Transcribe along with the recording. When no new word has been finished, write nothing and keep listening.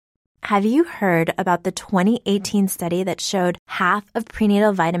Have you heard about the 2018 study that showed half of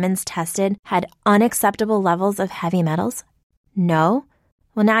prenatal vitamins tested had unacceptable levels of heavy metals? No?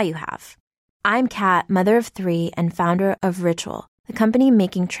 Well, now you have. I'm Kat, mother of 3 and founder of Ritual, the company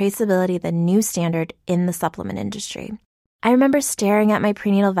making traceability the new standard in the supplement industry. I remember staring at my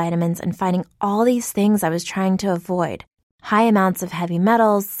prenatal vitamins and finding all these things I was trying to avoid. High amounts of heavy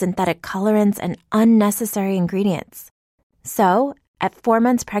metals, synthetic colorants, and unnecessary ingredients. So, at 4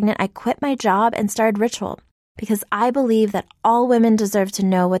 months pregnant, I quit my job and started Ritual because I believe that all women deserve to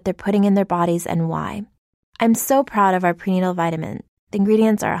know what they're putting in their bodies and why. I'm so proud of our prenatal vitamin. The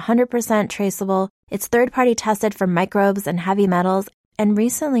ingredients are 100% traceable, it's third-party tested for microbes and heavy metals, and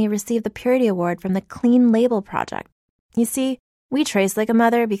recently received the Purity Award from the Clean Label Project. You see, we trace like a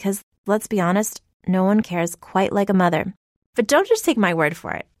mother because, let's be honest, no one cares quite like a mother. But don't just take my word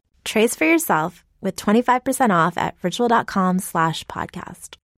for it. Trace for yourself with 25% off at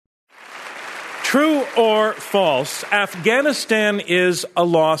ritual.com/podcast. True or false, Afghanistan is a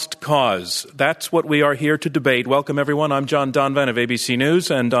lost cause. That's what we are here to debate. Welcome, everyone. I'm John Donvan of ABC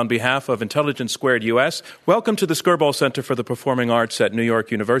News, and on behalf of Intelligence Squared U.S., welcome to the Skirball Center for the Performing Arts at New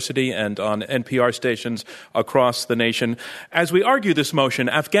York University and on NPR stations across the nation. As we argue this motion,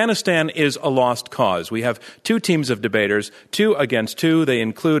 Afghanistan is a lost cause. We have 2 teams of debaters, 2 against 2. They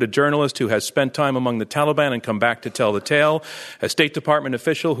include a journalist who has spent time among the Taliban and come back to tell the tale, a State Department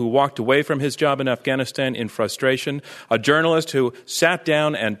official who walked away from his job in Afghanistan in frustration, a journalist who sat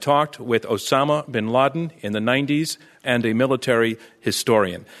down and talked with Osama bin Laden in the 90s, and a military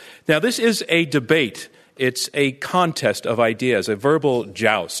historian. Now, this is a debate. It's a contest of ideas, a verbal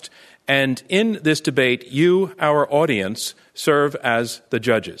joust. And in this debate, you, our audience, serve as the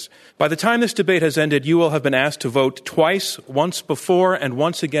judges. By the time this debate has ended, you will have been asked to vote twice, once before and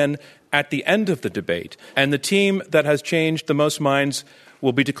once again at the end of the debate. And the team that has changed the most minds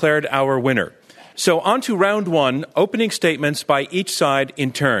will be declared our winner. So on to round 1, opening statements by each side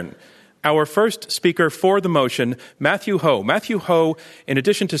in turn. Our first speaker for the motion, Matthew Hoh. Matthew Hoh, in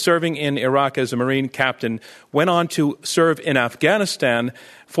addition to serving in Iraq as a Marine captain, went on to serve in Afghanistan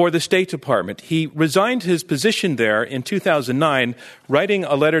for the State Department. He resigned his position there in 2009, writing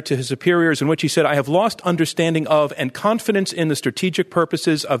a letter to his superiors in which he said, "I have lost understanding of and confidence in the strategic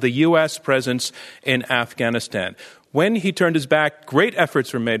purposes of the U.S. presence in Afghanistan." When he turned his back, great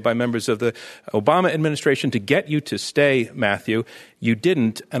efforts were made by members of the Obama administration to get you to stay, Matthew. You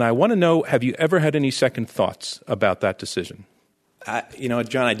didn't, and I want to know, have you ever had any second thoughts about that decision?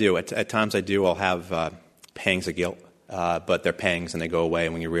 John, I do. At times I do. I'll have pangs of guilt, but they're pangs and they go away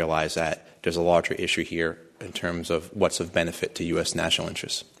when you realize that there's a larger issue here in terms of what's of benefit to U.S. national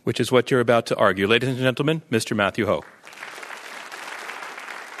interests. Which is what you're about to argue. Ladies and gentlemen, Mr. Matthew Hoh.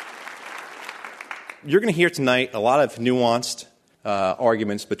 You're going to hear tonight a lot of nuanced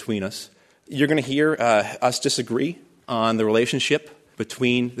arguments between us. You're going to hear us disagree on the relationship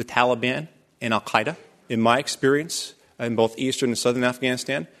between the Taliban and al-Qaeda. In my experience, in both eastern and southern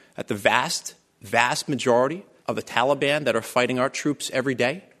Afghanistan, that the vast majority of the Taliban that are fighting our troops every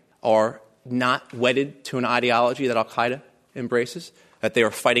day are not wedded to an ideology that al-Qaeda embraces, that they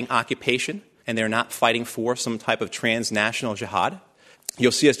are fighting occupation and they're not fighting for some type of transnational jihad.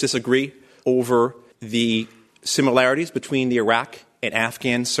 You'll see us disagree over the similarities between the Iraq and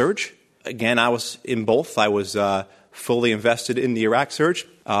Afghan surge. Again, I was in both. I was fully invested in the Iraq surge,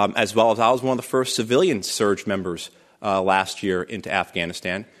 as well as I was one of the first civilian surge members last year into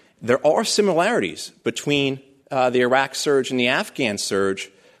Afghanistan. There are similarities between the Iraq surge and the Afghan surge,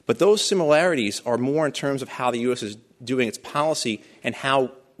 but those similarities are more in terms of how the U.S. is doing its policy and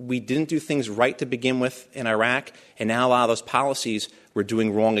how we didn't do things right to begin with in Iraq, and now a lot of those policies we're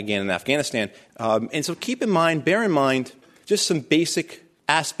doing wrong again in Afghanistan. And so bear in mind just some basic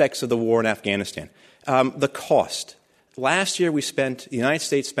aspects of the war in Afghanistan. The cost. Last year the United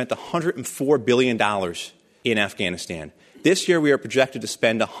States spent $104 billion in Afghanistan. This year we are projected to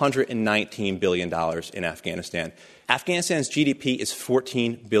spend $119 billion in Afghanistan. Afghanistan's GDP is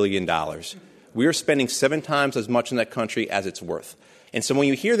 $14 billion. We are spending 7 times as much in that country as it's worth. And so when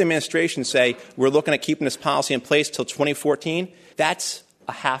you hear the administration say, we're looking at keeping this policy in place till 2014, that's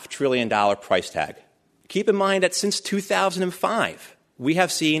a $500 billion price tag. Keep in mind that since 2005, we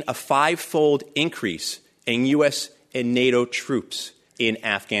have seen a 5-fold increase in U.S. and NATO troops in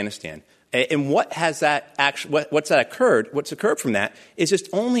Afghanistan. And what's occurred from that is just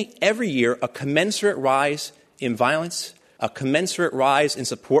only every year a commensurate rise in violence, a commensurate rise in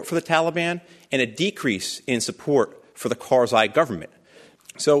support for the Taliban, and a decrease in support for the Karzai government.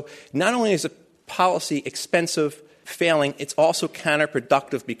 So not only is the policy expensive, failing, it's also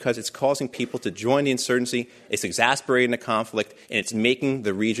counterproductive because it's causing people to join the insurgency, it's exasperating the conflict, and it's making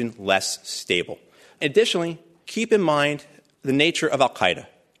the region less stable. Additionally, keep in mind the nature of al-Qaeda.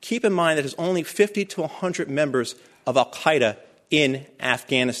 Keep in mind that there's only 50 to 100 members of al-Qaeda in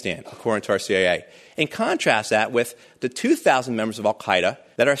Afghanistan, according to our CIA. And contrast that with the 2,000 members of al-Qaeda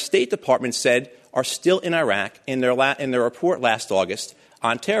that our State Department said are still in Iraq in their report last August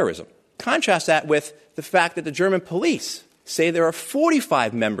on terrorism. Contrast that with the fact that the German police say there are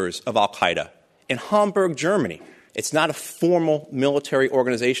 45 members of al-Qaeda in Hamburg, Germany. It's not a formal military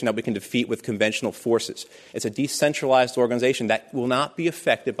organization that we can defeat with conventional forces. It's a decentralized organization that will not be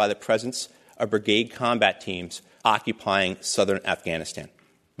affected by the presence of brigade combat teams occupying southern Afghanistan.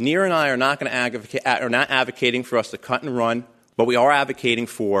 Nir and I are not advocating for us to cut and run, but we are advocating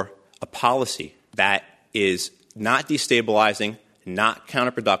for a policy that is not destabilizing, not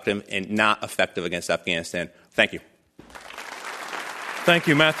counterproductive, and not effective against Afghanistan. Thank you. Thank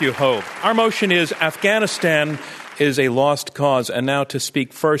you, Matthew Hogue. Our motion is Afghanistan is a lost cause. And now to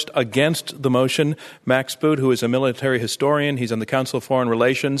speak first against the motion, Max Boot, who is a military historian. He's on the Council of Foreign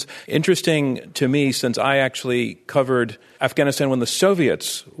Relations. Interesting to me, since I actually covered Afghanistan when the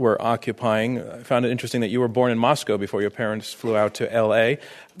Soviets were occupying. I found it interesting that you were born in Moscow before your parents flew out to L.A.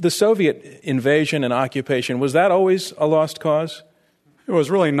 The Soviet invasion and occupation, was that always a lost cause? It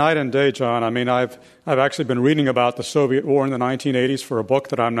was really night and day, John. I mean, I've actually been reading about the Soviet war in the 1980s for a book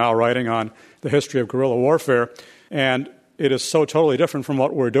that I'm now writing on the history of guerrilla warfare. And it is so totally different from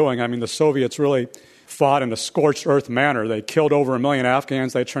what we're doing. I mean, the Soviets really fought in a scorched earth manner. They killed over 1 million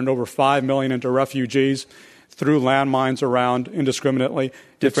Afghans. They turned over 5 million into refugees, threw landmines around indiscriminately.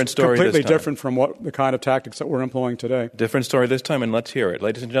 Different story this time. Completely different from what the kind of tactics that we're employing today. Different story this time, and let's hear it.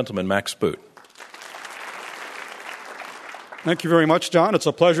 Ladies and gentlemen, Max Boot. Thank you very much, John. It's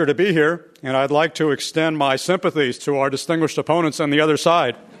a pleasure to be here, and I'd like to extend my sympathies to our distinguished opponents on the other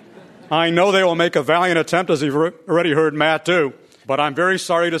side. I know they will make a valiant attempt, as you've already heard Matt do, but I'm very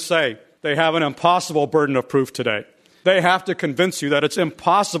sorry to say they have an impossible burden of proof today. They have to convince you that it's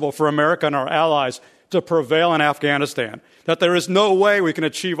impossible for America and our allies to prevail in Afghanistan, that there is no way we can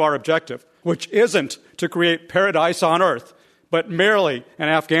achieve our objective, which isn't to create paradise on earth, but merely an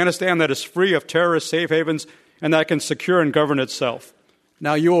Afghanistan that is free of terrorist safe havens and that can secure and govern itself.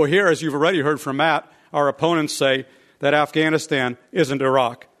 Now, you will hear, as you've already heard from Matt, our opponents say that Afghanistan isn't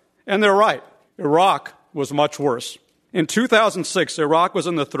Iraq. And they're right. Iraq was much worse. In 2006, Iraq was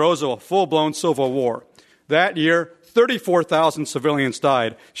in the throes of a full-blown civil war. That year, 34,000 civilians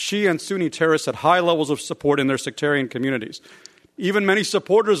died. Shia and Sunni terrorists had high levels of support in their sectarian communities. Even many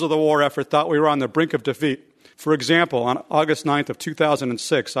supporters of the war effort thought we were on the brink of defeat. For example, on August 9th of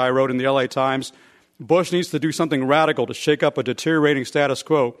 2006, I wrote in the LA Times, Bush needs to do something radical to shake up a deteriorating status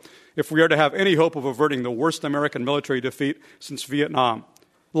quo if we are to have any hope of averting the worst American military defeat since Vietnam.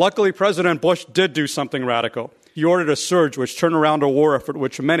 Luckily, President Bush did do something radical. He ordered a surge which turned around a war effort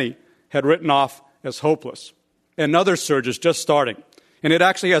which many had written off as hopeless. Another surge is just starting, and it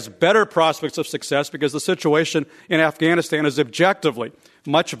actually has better prospects of success because the situation in Afghanistan is objectively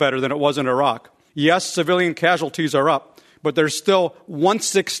much better than it was in Iraq. Yes, civilian casualties are up, but they're still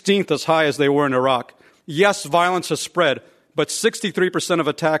 1/16 as high as they were in Iraq. Yes, violence has spread, but 63% of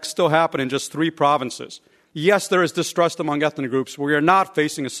attacks still happen in just 3 provinces. Yes, there is distrust among ethnic groups. We are not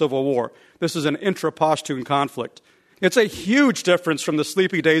facing a civil war. This is an intra-Pashtun conflict. It's a huge difference from the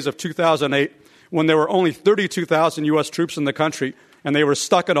sleepy days of 2008 when there were only 32,000 U.S. troops in the country and they were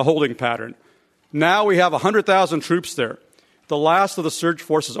stuck in a holding pattern. Now we have 100,000 troops there. The last of the surge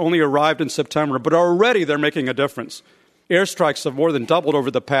forces only arrived in September, but already they're making a difference. Airstrikes have more than doubled over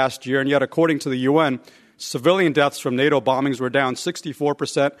the past year, and yet according to the UN, civilian deaths from NATO bombings were down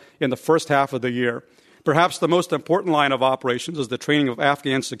 64% in the first half of the year. Perhaps the most important line of operations is the training of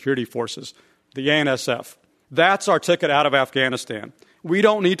Afghan security forces, the ANSF. That's our ticket out of Afghanistan. We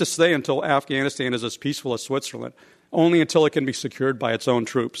don't need to stay until Afghanistan is as peaceful as Switzerland, only until it can be secured by its own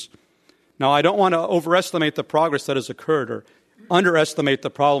troops. Now, I don't want to overestimate the progress that has occurred or underestimate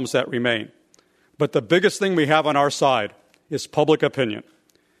the problems that remain. But the biggest thing we have on our side is public opinion.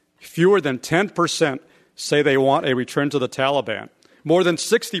 Fewer than 10% say they want a return to the Taliban. More than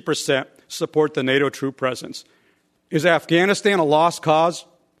 60% support the NATO troop presence. Is Afghanistan a lost cause?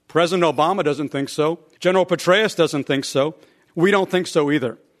 President Obama doesn't think so. General Petraeus doesn't think so. We don't think so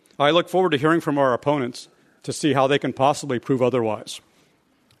either. I look forward to hearing from our opponents to see how they can possibly prove otherwise.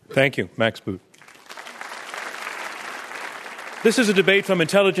 Thank you, Max Boot. This is a debate from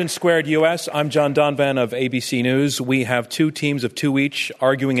Intelligence Squared US. I'm John Donvan of ABC News. We have 2 teams of 2 each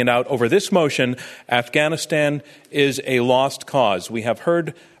arguing it out over this motion, Afghanistan is a lost cause. We have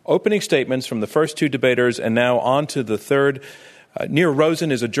heard Opening statements from the first two debaters, and now on to the third. Nir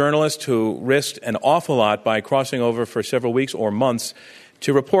Rosen is a journalist who risked an awful lot by crossing over for several weeks or months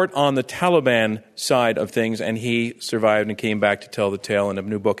to report on the Taliban side of things, and he survived and came back to tell the tale in a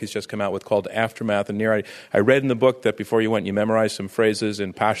new book he's just come out with called Aftermath. And Nir, I read in the book that before you went, you memorized some phrases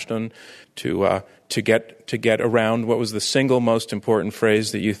in Pashtun to get around. What was the single most important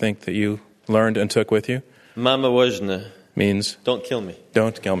phrase that you think that you learned and took with you? Mama wajna. Means? Don't kill me.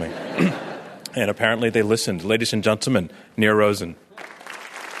 Don't kill me. And apparently they listened. Ladies and gentlemen, Nir Rosen.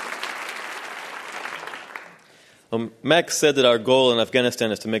 Max said that our goal in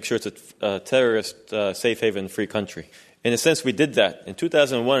Afghanistan is to make sure it's a terrorist safe haven free country. In a sense, we did that. In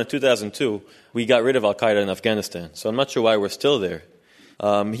 2001 and 2002, we got rid of al-Qaeda in Afghanistan. So I'm not sure why we're still there.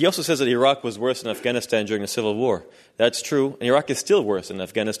 He also says that Iraq was worse than Afghanistan during the Civil War. That's true, and Iraq is still worse than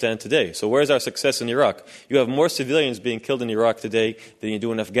Afghanistan today. So where's our success in Iraq? You have more civilians being killed in Iraq today than you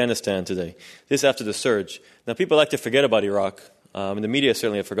do in Afghanistan today. This after the surge. Now, people like to forget about Iraq, and the media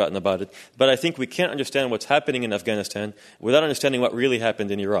certainly have forgotten about it, but I think we can't understand what's happening in Afghanistan without understanding what really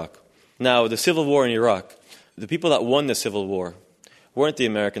happened in Iraq. Now, the Civil War in Iraq, the people that won the Civil War weren't the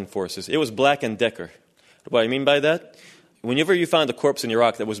American forces. It was Black and Decker. What I mean by that? Whenever you found a corpse in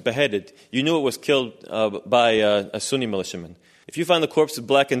Iraq that was beheaded, you knew it was killed by a Sunni militiaman. If you found the corpse of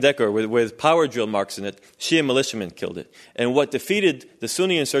Black and Decker with power drill marks in it, Shia militiamen killed it. And what defeated the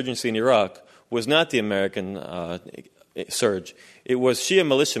Sunni insurgency in Iraq was not the American surge. It was Shia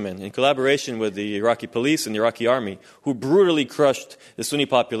militiamen in collaboration with the Iraqi police and the Iraqi army who brutally crushed the Sunni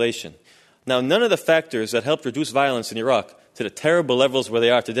population. Now, none of the factors that helped reduce violence in Iraq to the terrible levels where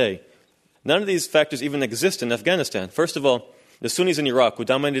they are today, none of these factors even exist in Afghanistan. First of all, the Sunnis in Iraq, who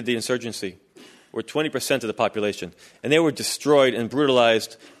dominated the insurgency, were 20% of the population. And they were destroyed and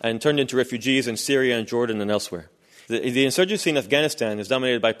brutalized and turned into refugees in Syria and Jordan and elsewhere. The insurgency in Afghanistan is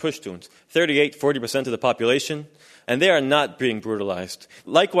dominated by Pashtuns, 40% of the population, and they are not being brutalized.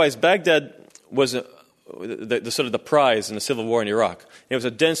 Likewise, Baghdad was the sort of the prize in the civil war in Iraq. It was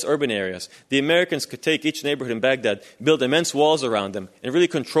a dense urban areas. The Americans could take each neighborhood in Baghdad, build immense walls around them, and really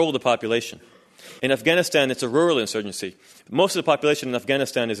control the population. In Afghanistan, it's a rural insurgency. Most of the population in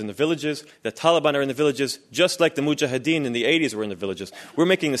Afghanistan is in the villages. The Taliban are in the villages, just like the Mujahideen in the 80s were in the villages. We're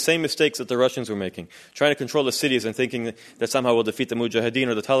making the same mistakes that the Russians were making, trying to control the cities and thinking that somehow we'll defeat the Mujahideen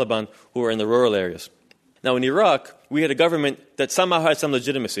or the Taliban who are in the rural areas. Now, in Iraq, we had a government that somehow had some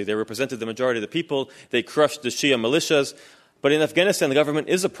legitimacy. They represented the majority of the people. They crushed the Shia militias. But in Afghanistan, the government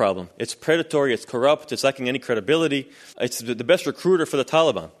is a problem. It's predatory. It's corrupt. It's lacking any credibility. It's the best recruiter for the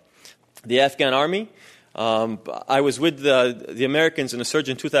Taliban. The Afghan army, I was with the Americans in a surge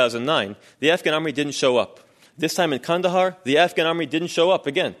in 2009. The Afghan army didn't show up. This time in Kandahar, the Afghan army didn't show up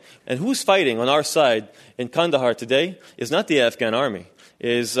again. And who's fighting on our side in Kandahar today is not the Afghan army.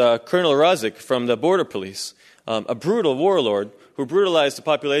 Is Colonel Razik from the border police, a brutal warlord who brutalized the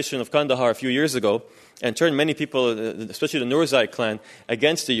population of Kandahar a few years ago and turned many people, especially the Nurzai clan,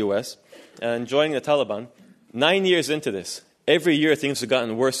 against the U.S. and joining the Taliban. 9 years into this, every year things have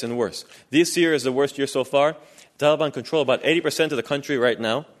gotten worse and worse. This year is the worst year so far. The Taliban control about 80% of the country right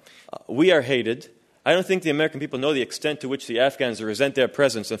now. We are hated. I don't think the American people know the extent to which the Afghans resent their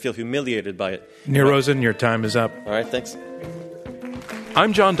presence and feel humiliated by it. Nir Rosen, your time is up. All right, thanks.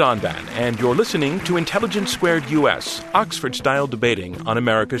 I'm John Donvan, and you're listening to Intelligence Squared U.S., Oxford-style debating on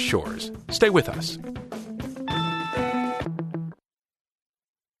America's shores. Stay with us.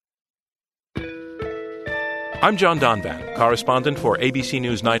 I'm John Donvan, correspondent for ABC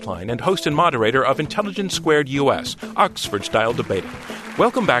News Nightline and host and moderator of Intelligence Squared U.S., Oxford-style debating.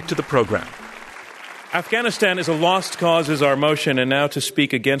 Welcome back to the program. Afghanistan is a lost cause is our motion, and now to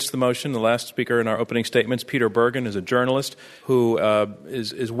speak against the motion, the last speaker in our opening statements, Peter Bergen, is a journalist who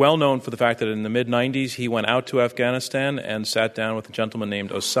is well known for the fact that in the mid-'90s he went out to Afghanistan and sat down with a gentleman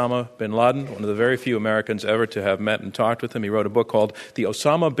named Osama bin Laden, one of the very few Americans ever to have met and talked with him. He wrote a book called The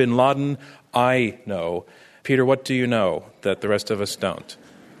Osama bin Laden I Know. Peter, what do you know that the rest of us don't?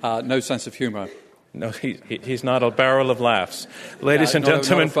 No sense of humor. No, he's not a barrel of laughs. Ladies and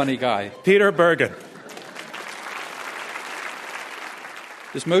gentlemen, not a funny guy. Peter Bergen.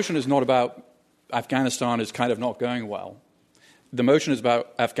 This motion is not about Afghanistan is kind of not going well. The motion is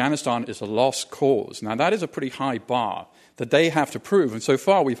about Afghanistan is a lost cause. Now, that is a pretty high bar that they have to prove. And so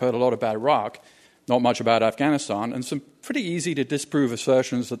far, we've heard a lot about Iraq, not much about Afghanistan, and some pretty easy to disprove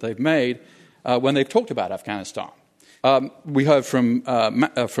assertions that they've made when they've talked about Afghanistan. We heard from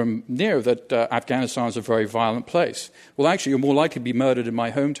Nir that Afghanistan is a very violent place. Well, actually, you're more likely to be murdered in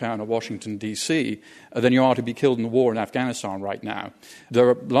my hometown of Washington, D.C., than you are to be killed in the war in Afghanistan right now.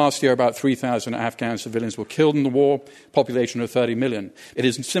 Last year, about 3,000 Afghan civilians were killed in the war, population of 30 million. It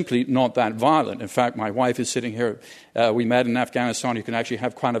is simply not that violent. In fact, my wife is sitting here. We met in Afghanistan. You can actually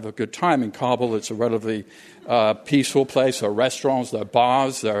have kind of a good time in Kabul. It's a relatively peaceful place. There are restaurants, there are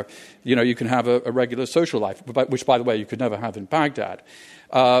bars, you can have a regular social life, which, by the way, you could never have in Baghdad.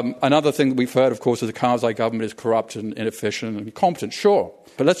 Another thing that we've heard, of course, is the Karzai government is corrupt and inefficient and incompetent. Sure.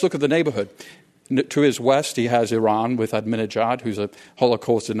 But let's look at the neighborhood. To his west, he has Iran with Ahmadinejad, who's a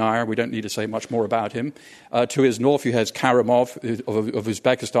Holocaust denier. We don't need to say much more about him. To his north, he has Karimov of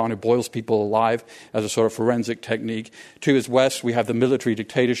Uzbekistan, who boils people alive as a sort of forensic technique. To his west, we have the military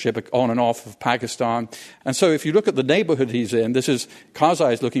dictatorship on and off of Pakistan. And so if you look at the neighborhood he's in,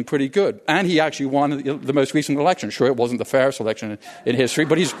 Karzai is looking pretty good. And he actually won the most recent election. Sure, it wasn't the fairest election in history,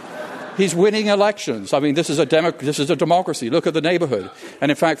 but he's winning elections. I mean, this is a democracy. Look at the neighborhood.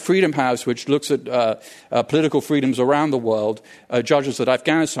 And in fact, Freedom House, which looks at political freedoms around the world, judges that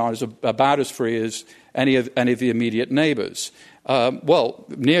Afghanistan is about as free as any of the immediate neighbors.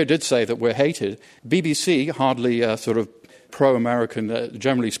 Nir did say that we're hated. BBC, hardly sort of pro-American,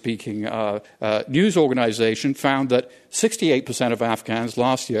 generally speaking, news organization found that 68% of Afghans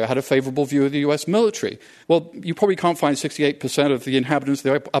last year had a favorable view of the U.S. military. Well, you probably can't find 68% of the inhabitants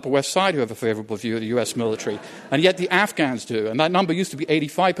of the Upper West Side who have a favorable view of the U.S. military, and yet the Afghans do, and that number used to be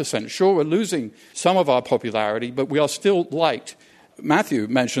 85%. Sure, we're losing some of our popularity, but we are still liked. Matthew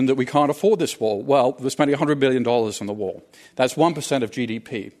mentioned that we can't afford this war. Well, we're spending $100 billion on the war. That's 1% of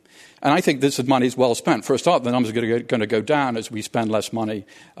GDP. And I think this money is well spent. For a start, the numbers are going to go down as we spend less money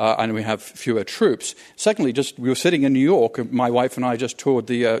and we have fewer troops. Secondly, we were sitting in New York. My wife and I just toured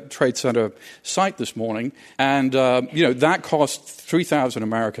the Trade Center site this morning. And, that cost 3,000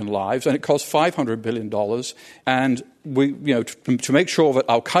 American lives, and it cost $500 billion. And to make sure that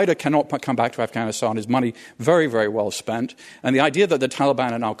al-Qaeda cannot come back to Afghanistan is money very, very well spent. And the idea that the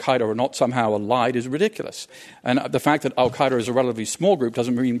Taliban and al-Qaeda are not somehow allied is ridiculous. And the fact that al-Qaeda is a relatively small group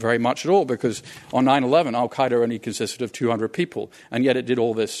doesn't mean very much at all, because on 9/11, al-Qaeda only consisted of 200 people, and yet it did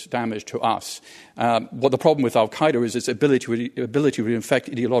all this damage to us. What the problem with al-Qaeda is its ability to infect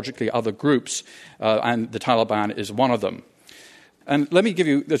ideologically other groups, and the Taliban is one of them. And let me give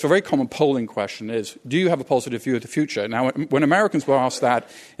you, there's a very common polling question is, do you have a positive view of the future? Now, when Americans were asked that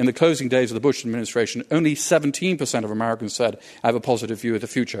in the closing days of the Bush administration, only 17% of Americans said, I have a positive view of the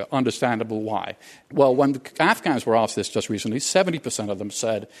future. Understandable why. Well, when the Afghans were asked this just recently, 70% of them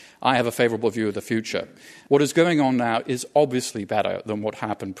said, I have a favorable view of the future. What is going on now is obviously better than what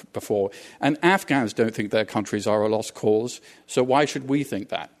happened before. And Afghans don't think their countries are a lost cause, so why should we think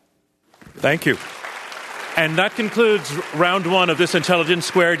that? Thank you. And that concludes round one of this Intelligence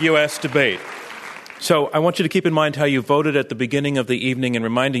Squared U.S. debate. So I want you to keep in mind how you voted at the beginning of the evening, and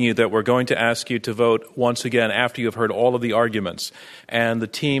reminding you that we're going to ask you to vote once again after you've heard all of the arguments. And the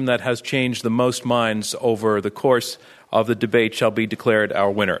team that has changed the most minds over the course of the debate shall be declared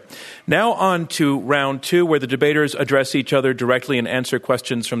our winner. Now on to round two, where the debaters address each other directly and answer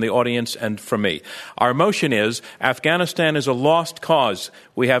questions from the audience and from me. Our motion is, Afghanistan is a lost cause.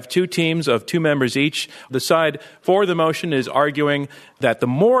 We have two teams of two members each. The side for the motion is arguing that the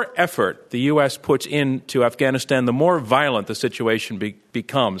more effort the U.S. puts into Afghanistan, the more violent the situation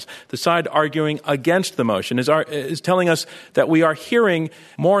becomes. The side arguing against the motion is telling us that we are hearing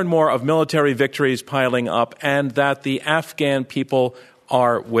more and more of military victories piling up, and that the Afghan people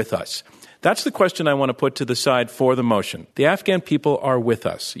are with us. That's the question I want to put to the side for the motion. The Afghan people are with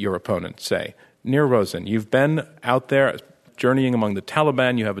us, your opponents say. Nir Rosen, you've been out there journeying among the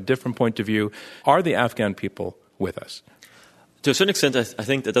Taliban. You have a different point of view. Are the Afghan people with us? To a certain extent, I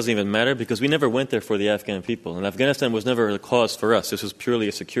think that doesn't even matter, because we never went there for the Afghan people. And Afghanistan was never a cause for us. This was purely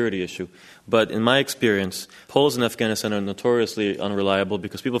a security issue. But in my experience, polls in Afghanistan are notoriously unreliable,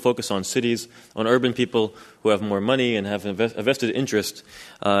 because people focus on cities, on urban people who have more money and have a vested interest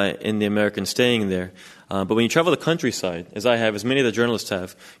in the Americans staying there. But when you travel the countryside, as I have, as many of the journalists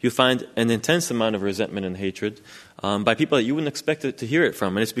have, you find an intense amount of resentment and hatred by people that you wouldn't expect to hear it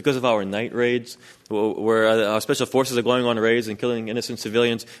from. And it's because of our night raids, where our special forces are going on raids and killing innocent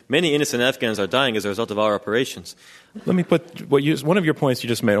civilians. Many innocent Afghans are dying as a result of our operations. Let me put one of your points you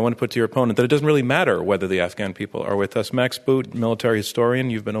just made, I want to put to your opponent, that it doesn't really matter whether the Afghan people are with us. Max Boot, military historian,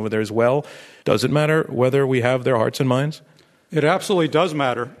 you've been over there as well. Does it matter whether we have their hearts and minds? It absolutely does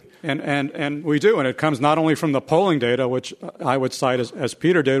matter. And we do. And it comes not only from the polling data, which I would cite as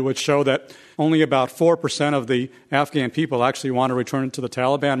Peter did, which show that only about 4% of the Afghan people actually want to return to the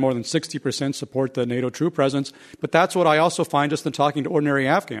Taliban. More than 60% support the NATO troop presence. But that's what I also find just in talking to ordinary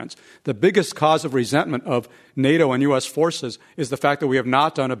Afghans. The biggest cause of resentment of NATO and U.S. forces is the fact that we have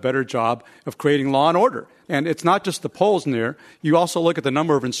not done a better job of creating law and order. And it's not just the polls near. You also look at the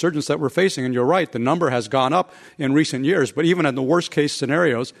number of insurgents that we're facing, and you're right, the number has gone up in recent years. But even in the worst-case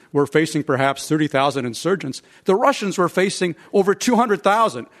scenarios, we're facing perhaps 30,000 insurgents. The Russians were facing over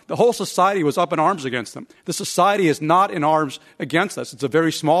 200,000. The whole society was up in arms against them. The society is not in arms against us. It's a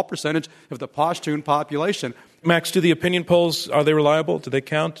very small percentage of the Pashtun population. Max, do the opinion polls, are they reliable? Do they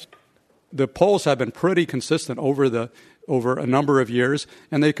count? The polls have been pretty consistent over a number of years,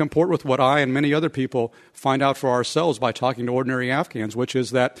 and they comport with what I and many other people find out for ourselves by talking to ordinary Afghans, which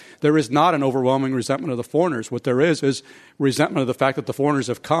is that there is not an overwhelming resentment of the foreigners. What there is resentment of the fact that the foreigners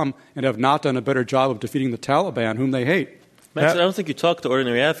have come and have not done a better job of defeating the Taliban, whom they hate. Max, I don't think you talk to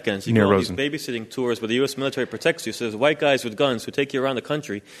ordinary Afghans. You go on these babysitting tours where the U.S. military protects you. So there's white guys with guns who take you around the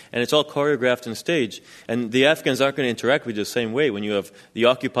country, and it's all choreographed and staged. And the Afghans aren't going to interact with you the same way when you have the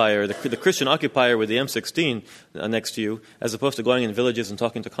occupier, the Christian occupier with the M16 next to you, as opposed to going in villages and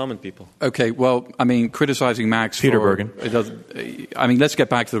talking to common people. Okay, well, I mean, criticizing Max Peter Bergen. Let's get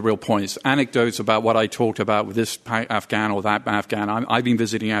back to the real points. Anecdotes about what I talked about with this Afghan or that Afghan. I've been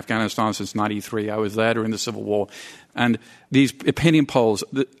visiting Afghanistan since 1993. I was there during the Civil War. And these opinion polls,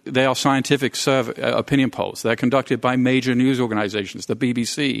 they are scientific opinion polls. They're conducted by major news organizations, the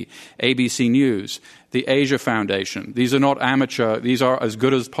BBC, ABC News, the Asia Foundation. These are not amateur. These are as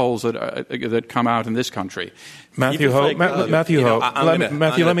good as polls that come out in this country. Matthew Ho, let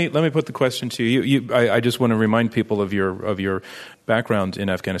me put the question to you. I just want to remind people of your background in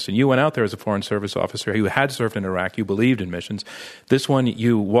Afghanistan. You went out there as a Foreign Service officer. You had served in Iraq. You believed in missions. This one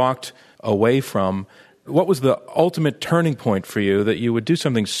you walked away from. What was the ultimate turning point for you that you would do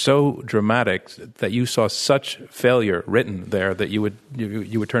something so dramatic that you saw such failure written there that you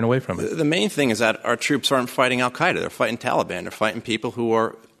would turn away from it? The main thing is that our troops aren't fighting al-Qaeda. They're fighting Taliban. They're fighting people who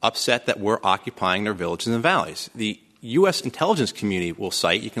are upset that we're occupying their villages and valleys. The U.S. intelligence community will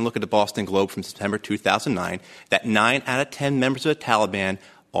cite, you can look at the Boston Globe from September 2009, that 9 out of 10 members of the Taliban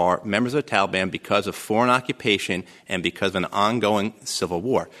are members of the Taliban because of foreign occupation and because of an ongoing civil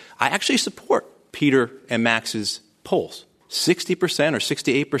war. I actually support Peter and Max's polls. 60% or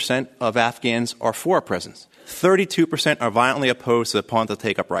 68% of Afghans are for our presence. 32% are violently opposed to the plan to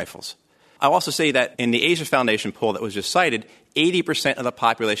take up rifles. I'll also say that in the Asia Foundation poll that was just cited, 80% of the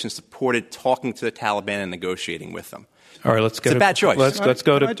population supported talking to the Taliban and negotiating with them. All right, it's a bad choice. Let's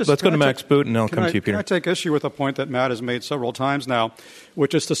go to Max Boot, and I'll come to you, Peter. Can I take issue with a point that Matt has made several times now,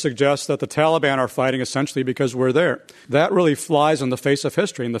 which is to suggest that the Taliban are fighting essentially because we're there. That really flies in the face of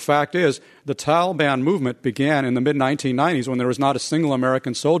history. And the fact is, the Taliban movement began in the mid-1990s when there was not a single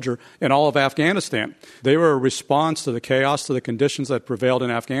American soldier in all of Afghanistan. They were a response to the chaos, to the conditions that prevailed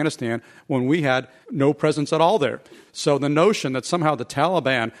in Afghanistan when we had no presence at all there. So the notion that somehow the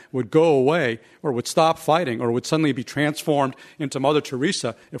Taliban would go away or would stop fighting or would suddenly be transformed into Mother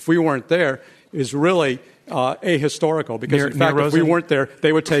Teresa if we weren't there is really ahistorical, because in fact, if we weren't there,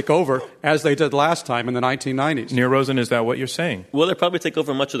 they would take over as they did last time in the 1990s. Nir Rosen, is that what you're saying? Well, they'll probably take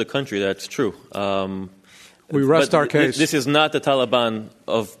over much of the country. That's true. We rest our case. This is not the Taliban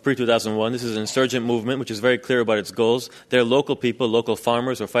of pre-2001. This is an insurgent movement which is very clear about its goals. They're local people, local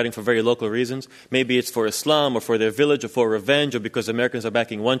farmers who are fighting for very local reasons. Maybe it's for Islam or for their village or for revenge or because Americans are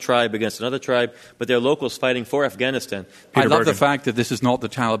backing one tribe against another tribe, but they're locals fighting for Afghanistan. I love the fact that this is not the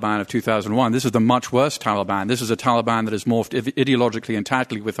Taliban of 2001. This is the much worse Taliban. This is a Taliban that has morphed ideologically and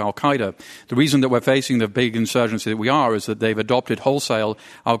tactically with al-Qaeda. The reason that we're facing the big insurgency that we are is that they've adopted wholesale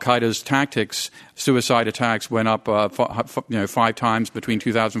al-Qaeda's tactics. Suicide attacks went up 5 times between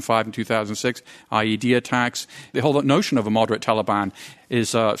 2005 and 2006, IED attacks. The whole notion of a moderate Taliban is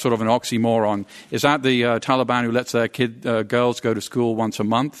sort of an oxymoron. Is that the Taliban who lets their girls go to school once a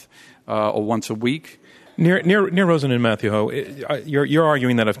month or once a week? Nir Rosen and Matthew Ho, you're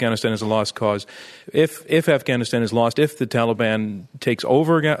arguing that Afghanistan is a lost cause. If Afghanistan is lost, if the Taliban takes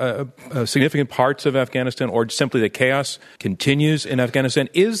over significant parts of Afghanistan, or simply the chaos continues in Afghanistan,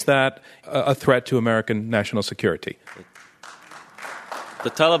 is that a threat to American national security? The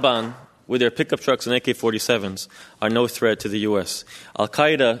Taliban, with their pickup trucks and AK-47s, are no threat to the U.S.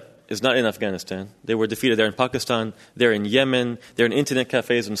 Al-Qaeda is not in Afghanistan. They were defeated there in Pakistan. They're in Yemen. They're in internet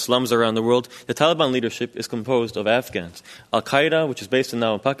cafes and slums around the world. The Taliban leadership is composed of Afghans. Al-Qaeda, which is based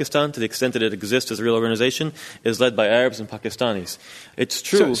now in Pakistan, to the extent that it exists as a real organization, is led by Arabs and Pakistanis. It's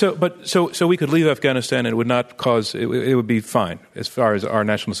true. So we could leave Afghanistan and it would not cause, it would be fine as far as our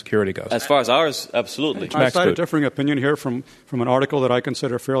national security goes. As far as ours, absolutely. I cite a differing opinion here from an article that I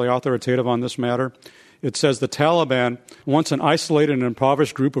consider fairly authoritative on this matter. It says the Taliban, once an isolated and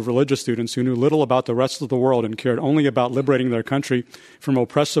impoverished group of religious students who knew little about the rest of the world and cared only about liberating their country from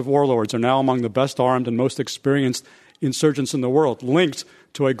oppressive warlords, are now among the best armed and most experienced insurgents in the world, linked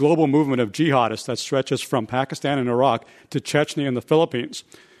to a global movement of jihadists that stretches from Pakistan and Iraq to Chechnya and the Philippines.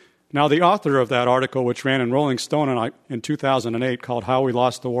 Now, the author of that article, which ran in Rolling Stone in 2008, called How We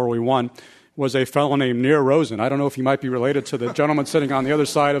Lost the War We Won, was a fellow named Nir Rosen. I don't know if he might be related to the gentleman sitting on the other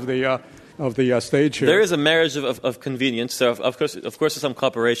side of the stage here. There is a marriage of convenience. There, of course, there's some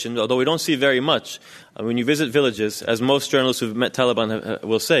cooperation, although we don't see very much. When you visit villages, as most journalists who've met Taliban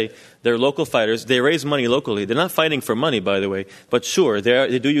will say, they're local fighters. They raise money locally. They're not fighting for money, by the way. But sure,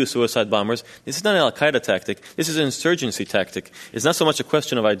 they do use suicide bombers. This is not an al-Qaeda tactic. This is an insurgency tactic. It's not so much a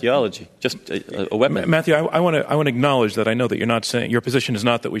question of ideology, just a weapon. Matthew, I want to acknowledge that I know that you're not saying, your position is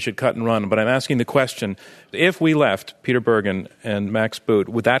not that we should cut and run, but I'm asking the question, if we left Peter Bergen and Max Boot,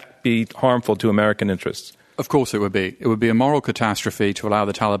 would that be harmful to American interests? Of course it would be. It would be a moral catastrophe to allow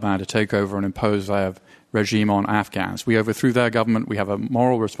the Taliban to take over and impose their regime on Afghans. We overthrew their government. We have a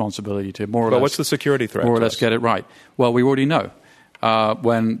moral responsibility to more or less... But what's the security threat? More or less get it right. Well, we already know.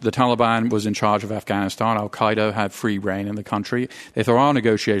 When the Taliban was in charge of Afghanistan, Al-Qaeda had free reign in the country. If there are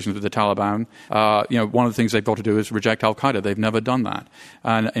negotiations with the Taliban, one of the things they've got to do is reject Al-Qaeda. They've never done that.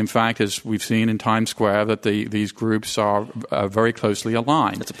 And in fact, as we've seen in Times Square, that these groups are very closely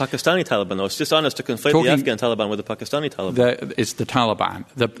aligned. It's a Pakistani Taliban, though. It's dishonest to conflate the Afghan Taliban with the Pakistani Taliban. It's the Taliban.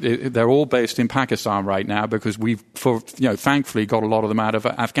 They're all based in Pakistan right now because we've, thankfully, got a lot of them out of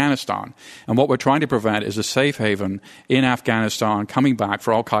Afghanistan. And what we're trying to prevent is a safe haven in Afghanistan coming back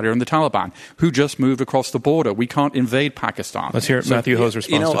for Al-Qaeda and the Taliban, who just moved across the border. We can't invade Pakistan. Let's hear Matthew Ho's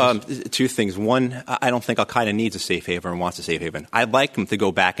response to this. Two things. One, I don't think Al-Qaeda needs a safe haven and wants a safe haven. I'd like them to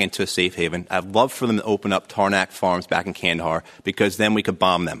go back into a safe haven. I'd love for them to open up Tarnak farms back in Kandahar because then we could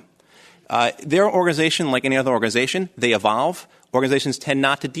bomb them. Their organization, like any other organization, they evolve. Organizations tend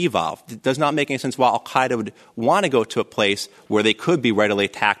not to devolve. It does not make any sense why Al-Qaeda would want to go to a place where they could be readily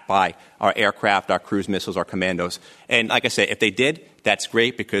attacked by our aircraft, our cruise missiles, our commandos. And like I said, if they did, that's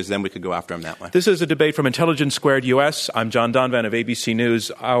great because then we could go after them that way. This is a debate from Intelligence Squared U.S. I'm John Donvan of ABC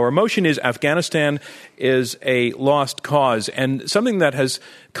News. Our motion is Afghanistan is a lost cause. And something that has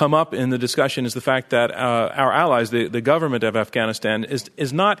come up in the discussion is the fact that our allies, the government of Afghanistan,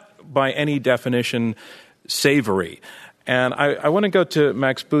 is not by any definition savory. And I want to go to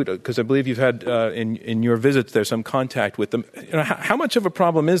Max Boot because I believe you've had in your visits there some contact with them. How much of a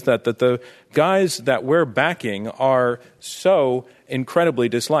problem is that the guys that we're backing are so incredibly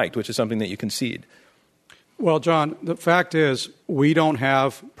disliked, which is something that you concede? Well, John, the fact is we don't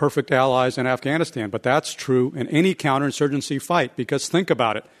have perfect allies in Afghanistan, but that's true in any counterinsurgency fight because think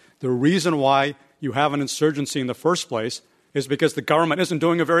about it. The reason why you have an insurgency in the first place is because the government isn't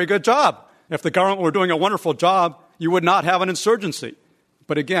doing a very good job. If the government were doing a wonderful job, you would not have an insurgency.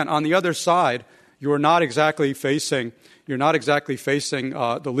 But again, on the other side, you're not exactly facing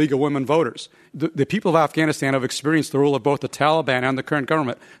the League of Women Voters. The people of Afghanistan have experienced the rule of both the Taliban and the current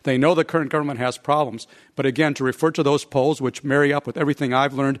government. They know the current government has problems. But again, to refer to those polls, which marry up with everything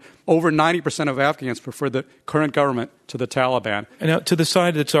I've learned, over 90% of Afghans prefer the current government to the Taliban. And now, to the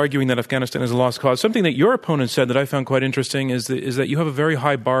side that's arguing that Afghanistan is a lost cause, something that your opponent said that I found quite interesting is that you have a very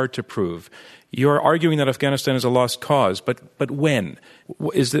high bar to prove. You're arguing that Afghanistan is a lost cause, but when?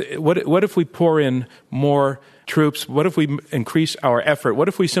 What if we pour in more troops? What if we increase our effort? What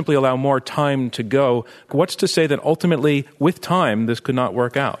if we simply allow more time to go? What's to say that ultimately, with time, this could not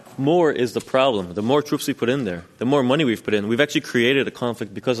work out? More is the problem. The more troops we put in there, the more money we've put in. We've actually created a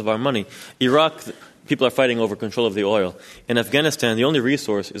conflict because of our money. Iraq, people are fighting over control of the oil. In Afghanistan, the only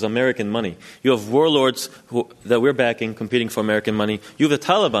resource is American money. You have warlords that we're backing, competing for American money. You have the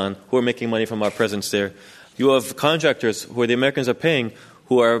Taliban, who are making money from our presence there. You have contractors who the Americans are paying,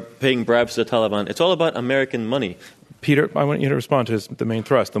 who are paying bribes to the Taliban. It's all about American money. Peter, I want you to respond to the main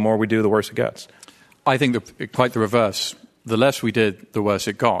thrust. The more we do, the worse it gets. I think quite the reverse. The less we did, the worse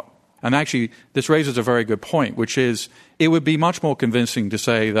it got. And actually, this raises a very good point, which is it would be much more convincing to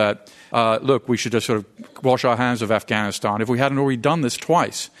say that, look, we should just sort of wash our hands of Afghanistan if we hadn't already done this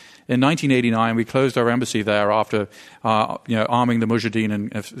twice. In 1989, we closed our embassy there after, arming the Mujahideen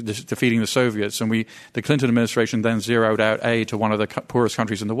and defeating the Soviets, and the Clinton administration then zeroed out aid to one of the poorest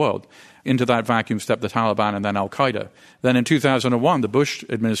countries in the world. Into that vacuum stepped the Taliban and then Al-Qaeda. Then in 2001, the Bush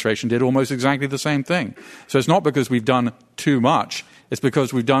administration did almost exactly the same thing. So it's not because we've done too much, it's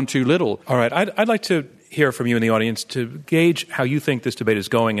because we've done too little. All right, I'd like to hear from you in the audience to gauge how you think this debate is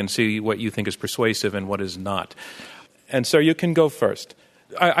going and see what you think is persuasive and what is not. And sir, you can go first.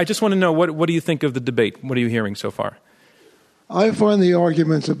 I just want to know, what do you think of the debate? What are you hearing so far? I find the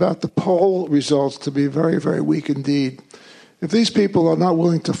arguments about the poll results to be very, very weak indeed. If these people are not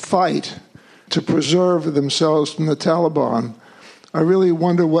willing to fight to preserve themselves from the Taliban, I really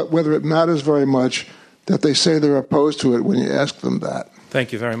wonder whether it matters very much that they say they're opposed to it when you ask them that.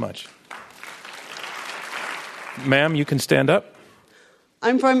 Thank you very much. Ma'am, you can stand up.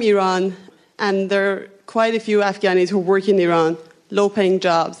 I'm from Iran, and there are quite a few Afghanis who work in Iran, low-paying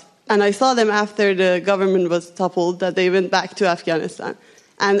jobs. And I saw them after the government was toppled, that they went back to Afghanistan.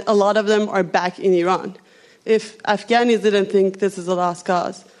 And a lot of them are back in Iran. If Afghanis didn't think this is a lost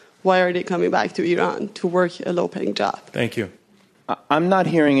cause, why are they coming back to Iran to work a low-paying job? Thank you. I'm not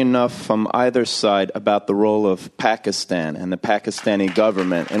hearing enough from either side about the role of Pakistan and the Pakistani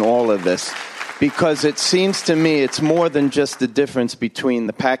government in all of this, because it seems to me it's more than just the difference between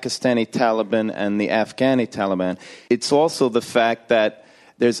the Pakistani Taliban and the Afghani Taliban. It's also the fact that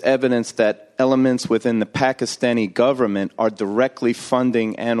there's evidence that elements within the Pakistani government are directly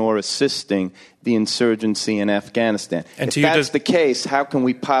funding and or assisting the insurgency in Afghanistan. And if that's the case, how can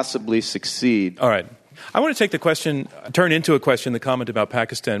we possibly succeed? All right. I want to take the question, turn into a question, the comment about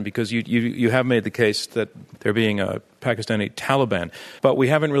Pakistan, because you have made the case that there being a Pakistani Taliban. But we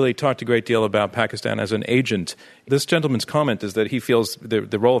haven't really talked a great deal about Pakistan as an agent. This gentleman's comment is that he feels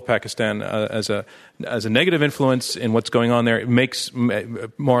the role of Pakistan as a negative influence in what's going on there makes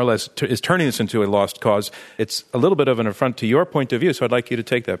more or less is turning this into a lost cause. It's a little bit of an affront to your point of view, so I'd like you to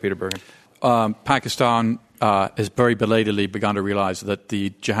take that, Peter Bergen. Pakistan has very belatedly begun to realize that the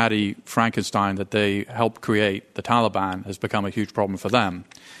jihadi Frankenstein that they helped create, the Taliban, has become a huge problem for them.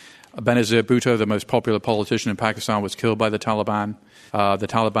 Benazir Bhutto, the most popular politician in Pakistan, was killed by the Taliban. The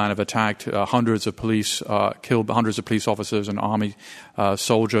Taliban have attacked hundreds of police, killed hundreds of police officers and army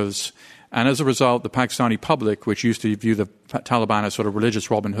soldiers. And as a result, the Pakistani public, which used to view the Taliban as sort of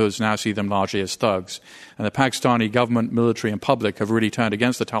religious Robin Hoods, now see them largely as thugs. And the Pakistani government, military, and public have really turned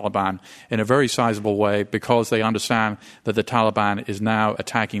against the Taliban in a very sizable way because they understand that the Taliban is now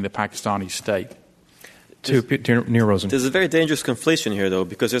attacking the Pakistani state. To Nir Rosen. There's a very dangerous conflation here, though,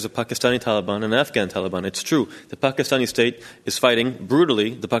 because there's a Pakistani Taliban and an Afghan Taliban. It's true. The Pakistani state is fighting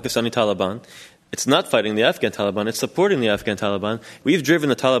brutally the Pakistani Taliban. It's not fighting the Afghan Taliban. It's supporting the Afghan Taliban. We've driven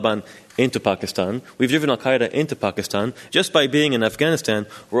the Taliban into Pakistan. We've driven Al-Qaeda into Pakistan. Just by being in Afghanistan,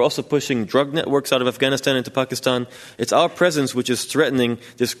 we're also pushing drug networks out of Afghanistan into Pakistan. It's our presence which is threatening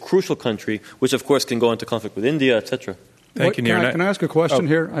this crucial country, which, of course, can go into conflict with India, etc. Thank you, Nir. Can I ask a question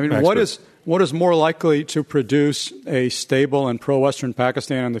here? I mean, what is more likely to produce a stable and pro-Western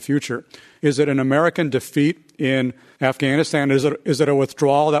Pakistan in the future? Is it an American defeat in Afghanistan? Is it a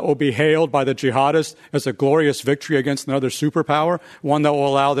withdrawal that will be hailed by the jihadists as a glorious victory against another superpower, one that will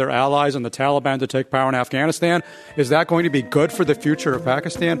allow their allies and the Taliban to take power in Afghanistan? Is that going to be good for the future of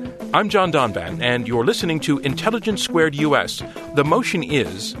Pakistan? I'm John Donvan, and you're listening to Intelligence Squared US. The motion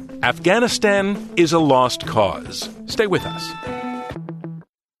is, Afghanistan is a lost cause. Stay with us.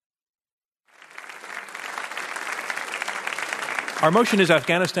 Our motion is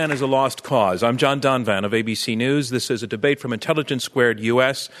Afghanistan is a lost cause. I'm John Donvan of ABC News. This is a debate from Intelligence Squared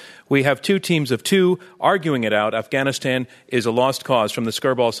US. We have two teams of two arguing it out. Afghanistan is a lost cause from the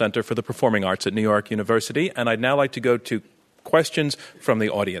Skirball Center for the Performing Arts at New York University. And I'd now like to go to questions from the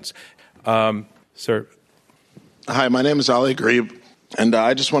audience. Sir. Hi, my name is Ali Gharib, and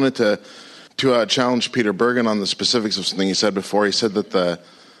I just wanted to challenge Peter Bergen on the specifics of something he said before. He said that the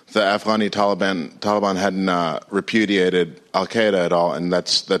Afghani Taliban hadn't repudiated Al-Qaeda at all, and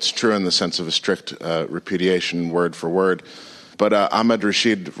that's true in the sense of a strict repudiation, word for word. But Ahmed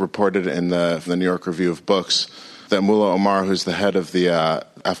Rashid reported in the New York Review of Books that Mullah Omar, who's the head of the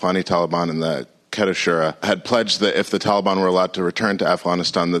Afghani Taliban and the Quetta Shura, had pledged that if the Taliban were allowed to return to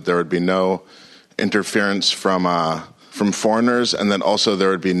Afghanistan, that there would be no interference from foreigners, and then also there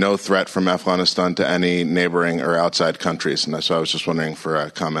would be no threat from Afghanistan to any neighboring or outside countries. And so I was just wondering for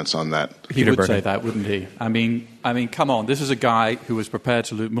comments on that. He would say that, wouldn't he? I mean, come on. This is a guy who was prepared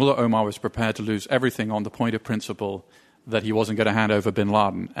to lose. Mullah Omar was prepared to lose everything on the point of principle that he wasn't going to hand over bin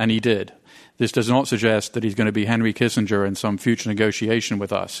Laden, and he did. This does not suggest that he's going to be Henry Kissinger in some future negotiation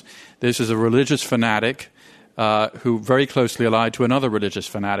with us. This is a religious fanatic who very closely allied to another religious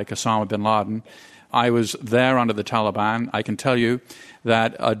fanatic, Osama bin Laden. I was there under the Taliban. I can tell you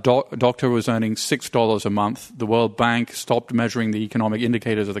that a doctor was earning $6 a month. The World Bank stopped measuring the economic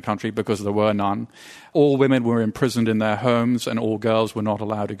indicators of the country because there were none. All women were imprisoned in their homes, and all girls were not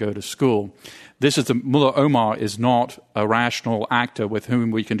allowed to go to school. Mullah Omar is not a rational actor with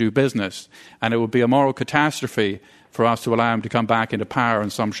whom we can do business, and it would be a moral catastrophe for us to allow him to come back into power in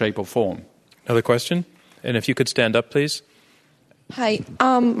some shape or form. Another question? And if you could stand up, please. Hi,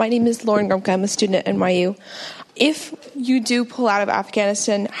 my name is Lauren Grumka. I'm a student at NYU. If you do pull out of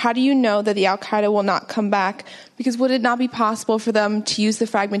Afghanistan, how do you know that the al-Qaeda will not come back? Because would it not be possible for them to use the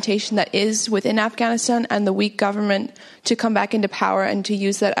fragmentation that is within Afghanistan and the weak government to come back into power and to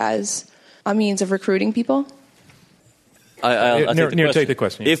use that as a means of recruiting people? I'll take the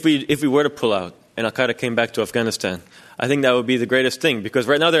question. If we were to pull out and al-Qaeda came back to Afghanistan, I think that would be the greatest thing, because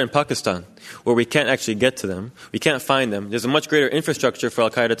right now they're in Pakistan, where we can't actually get to them. We can't find them. There's a much greater infrastructure for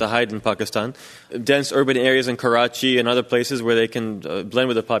al-Qaeda to hide in Pakistan, dense urban areas in Karachi and other places where they can blend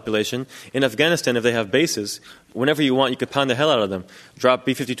with the population. In Afghanistan, if they have bases, whenever you want, you could pound the hell out of them, drop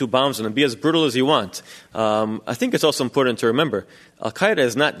B-52 bombs on them, be as brutal as you want. I think it's also important to remember, al-Qaeda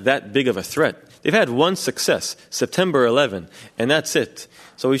is not that big of a threat. They've had one success, September 11, and that's it.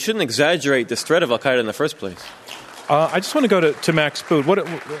 So we shouldn't exaggerate this threat of al-Qaeda in the first place. I just want to go to Max Boot.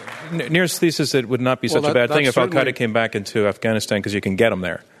 Nir's thesis that it would not be such a bad thing if al-Qaeda came back into Afghanistan because you can get them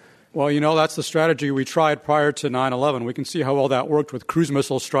there. Well, that's the strategy we tried prior to 9/11. We can see how well that worked with cruise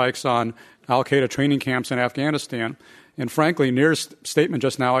missile strikes on al-Qaeda training camps in Afghanistan. And frankly, Nir's statement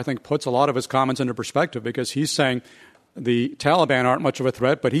just now, I think, puts a lot of his comments into perspective, because he's saying the Taliban aren't much of a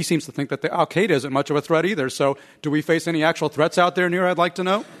threat, but he seems to think that the al-Qaeda isn't much of a threat either. So do we face any actual threats out there, Nir, I'd like to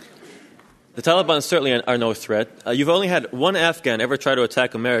know? The Taliban certainly are no threat. You've only had one Afghan ever try to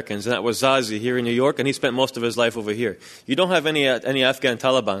attack Americans, and that was Zazi here in New York, and he spent most of his life over here. You don't have any Afghan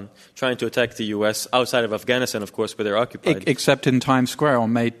Taliban trying to attack the U.S. outside of Afghanistan, of course, where they're occupied. Except in Times Square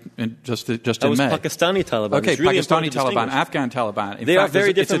on May, just in May. That was Pakistani Taliban. Okay, really Pakistani Taliban, Afghan Taliban. In they fact, are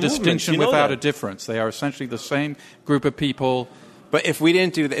very different It's a distinction movements. without a difference. They are essentially the same group of people. But if we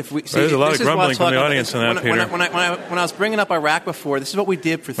didn't do that, there's a lot of grumbling from the audience on that, Peter. When I was bringing up Iraq before, this is what we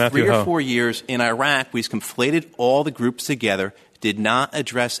did for 3 or 4 years in Iraq. We conflated all the groups together, did not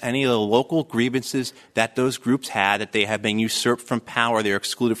address any of the local grievances that those groups had, that they have been usurped from power, they're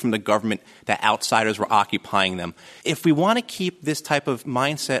excluded from the government, that outsiders were occupying them. If we want to keep this type of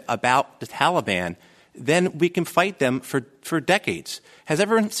mindset about the Taliban, then we can fight them for decades. Has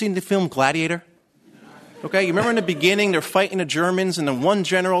everyone seen the film Gladiator? Okay, you remember in the beginning they're fighting the Germans, and then one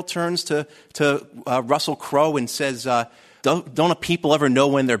general turns to Russell Crowe and says, don't a people ever know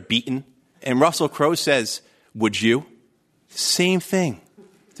when they're beaten? And Russell Crowe says, would you? Same thing.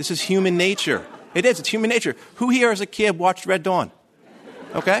 This is human nature. It is. It's human nature. Who here as a kid watched Red Dawn?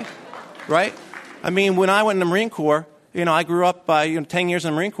 Okay? Right? I mean, when I went in the Marine Corps, I grew up 10 years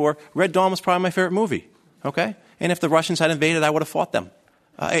in the Marine Corps. Red Dawn was probably my favorite movie. Okay? And if the Russians had invaded, I would have fought them.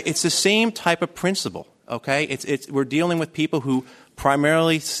 It's the same type of principle. Okay, we're dealing with people who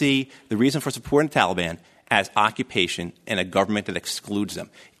primarily see the reason for supporting the Taliban as occupation and a government that excludes them.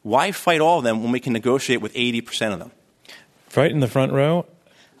 Why fight all of them when we can negotiate with 80% of them? Right in the front row.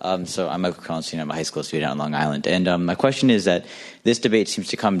 So I'm Michael Collins, I'm a high school student on Long Island. And my question is that this debate seems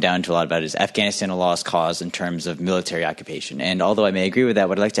to come down to a lot about is Afghanistan a lost cause in terms of military occupation? And although I may agree with that,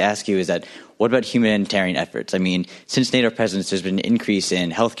 what I'd like to ask you is that what about humanitarian efforts? I mean, since NATO presence, there's been an increase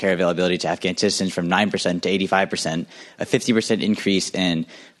in healthcare availability to Afghan citizens from 9% to 85%, a 50% increase in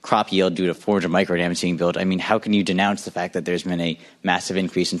crop yield due to 400 microdams being built. I mean, how can you denounce the fact that there's been a massive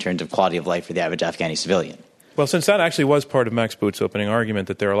increase in terms of quality of life for the average Afghani civilian? Well, since that actually was part of Max Boot's opening argument,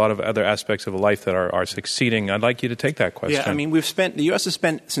 that there are a lot of other aspects of life that are succeeding, I'd like you to take that question. Yeah, I mean, the U.S. has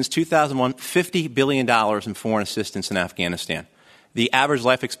spent, since 2001, $50 billion in foreign assistance in Afghanistan. The average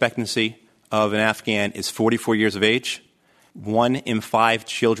life expectancy of an Afghan is 44 years of age. 1 in 5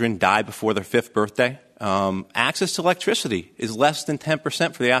 children die before their 5th birthday. Access to electricity is less than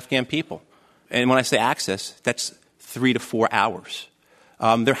 10% for the Afghan people. And when I say access, that's 3 to 4 hours.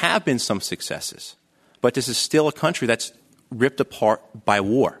 There have been some successes. But this is still a country that's ripped apart by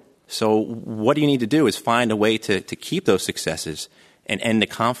war. So what you need to do is find a way to keep those successes and end the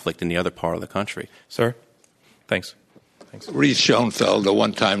conflict in the other part of the country. Sir? Thanks. Reese Schoenfeld, a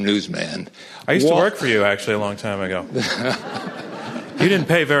one-time newsman. I used to work for you, actually, a long time ago. You didn't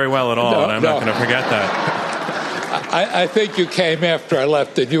pay very well at all, and I'm not going to forget that. I think you came after I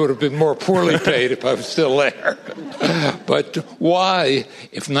left, and you would have been more poorly paid if I was still there. But why,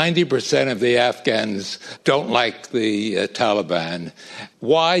 if 90% of the Afghans don't like the Taliban,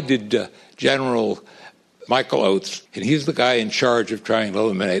 why did General Michael Oates, and he's the guy in charge of trying to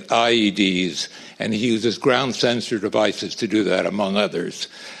eliminate IEDs, and he uses ground sensor devices to do that, among others,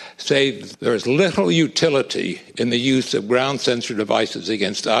 say there's little utility in the use of ground sensor devices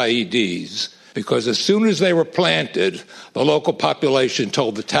against IEDs, because as soon as they were planted, the local population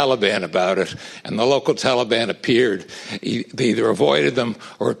told the Taliban about it, and the local Taliban appeared. They either avoided them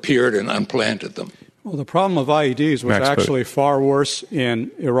or appeared and unplanted them. Well, the problem of IEDs was actually far worse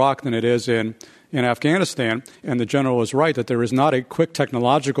in Iraq than it is in Afghanistan, and the general was right that there is not a quick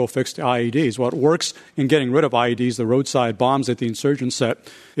technological fix to IEDs. What works in getting rid of IEDs, the roadside bombs that the insurgents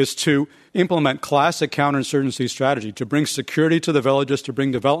set, is to implement classic counterinsurgency strategy, to bring security to the villages, to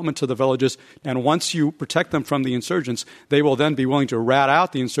bring development to the villages, and once you protect them from the insurgents, they will then be willing to rat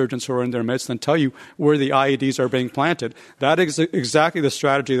out the insurgents who are in their midst and tell you where the IEDs are being planted. That is exactly the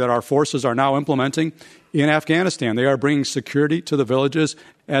strategy that our forces are now implementing in Afghanistan. They are bringing security to the villages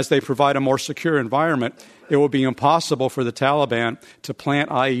as they provide a more secure environment. It will be impossible for the Taliban to plant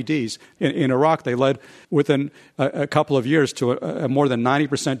IEDs. In Iraq, they led within a couple of years to a more than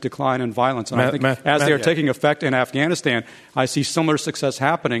 90% decline in violence. And I think as they are taking effect in Afghanistan, I see similar success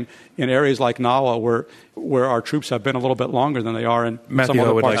happening in areas like Nawa, where our troops have been a little bit longer than they are in some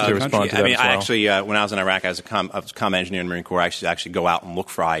other parts of the country. I mean, I actually, when I was in Iraq, I was a comm engineer in the Marine Corps. I used to actually go out and look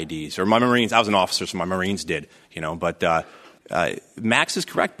for IEDs. Or my Marines, I was an officer, so my Marines did, But Max is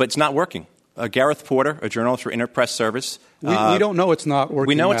correct, but it's not working. Gareth Porter, a journalist for Interpress Service. We don't know it's not working.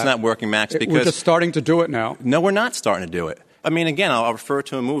 We know it's not working, Max, because we're just starting to do it now. No, we're not starting to do it. I mean, again, I'll refer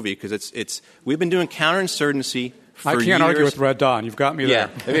to a movie because we've been doing counterinsurgency for years. I can't argue with Red Dawn. You've got me there.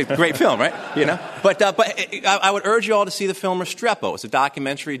 Yeah, great film, right? But I would urge you all to see the film Restrepo. It's a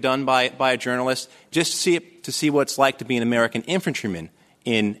documentary done by a journalist just to see what it's like to be an American infantryman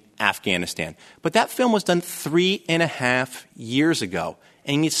in Afghanistan. But that film was done 3.5 years ago.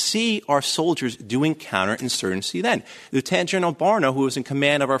 And you see our soldiers doing counterinsurgency then. Lieutenant General Barno, who was in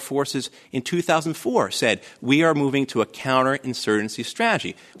command of our forces in 2004, said, we are moving to a counterinsurgency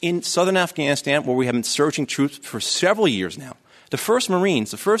strategy. In southern Afghanistan, where we have been surging troops for several years now, the first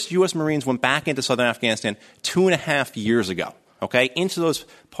U.S. Marines went back into southern Afghanistan 2.5 years ago, into those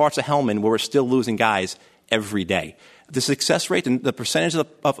parts of Helmand where we're still losing guys every day. The success rate and the percentage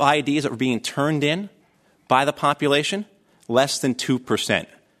of IEDs that were being turned in by the population, less than 2%.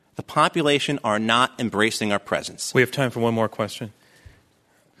 The population are not embracing our presence. We have time for one more question.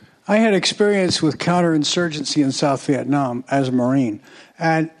 I had experience with counterinsurgency in South Vietnam as a Marine,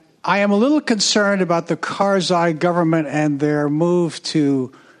 and I am a little concerned about the Karzai government and their move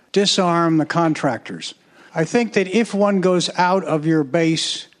to disarm the contractors. I think that if one goes out of your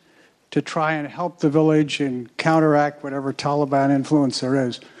base to try and help the village and counteract whatever Taliban influence there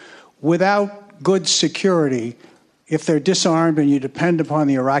is, without good security, if they're disarmed and you depend upon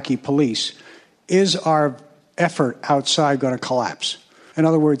the Iraqi police, is our effort outside going to collapse? In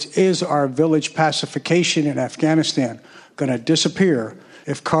other words, is our village pacification in Afghanistan going to disappear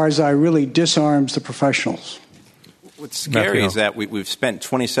if Karzai really disarms the professionals? What's scary is that we've spent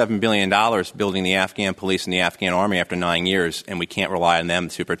 $27 billion building the Afghan police and the Afghan army after 9 years, and we can't rely on them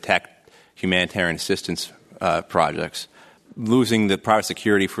to protect humanitarian assistance projects. Losing the private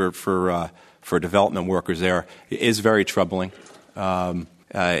security for development workers there is very troubling, and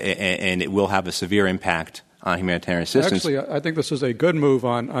it will have a severe impact on humanitarian assistance. Actually, I think this is a good move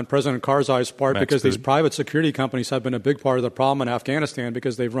on President Karzai's part because these private security companies have been a big part of the problem in Afghanistan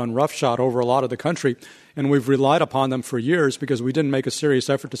because they've run roughshod over a lot of the country, and we've relied upon them for years because we didn't make a serious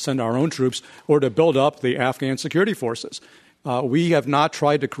effort to send our own troops or to build up the Afghan security forces. We have not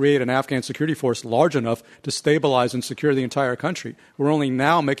tried to create an Afghan security force large enough to stabilize and secure the entire country. We're only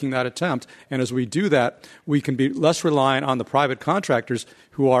now making that attempt, and as we do that, we can be less reliant on the private contractors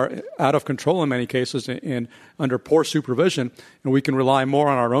who are out of control in many cases and under poor supervision, and we can rely more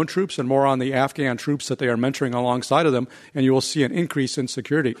on our own troops and more on the Afghan troops that they are mentoring alongside of them, and you will see an increase in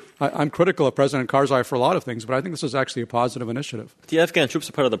security. I'm critical of President Karzai for a lot of things, but I think this is actually a positive initiative. The Afghan troops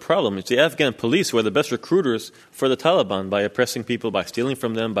are part of the problem. It's the Afghan police who are the best recruiters for the Taliban by oppressing people, by stealing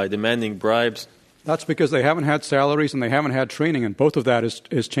from them, by demanding bribes. That's because they haven't had salaries and they haven't had training, and both of that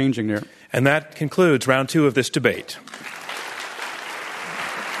is changing there. And that concludes round 2 of this debate.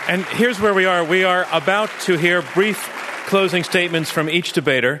 And here's where we are. We are about to hear brief closing statements from each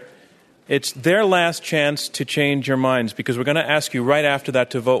debater. It's their last chance to change your minds because we're going to ask you right after that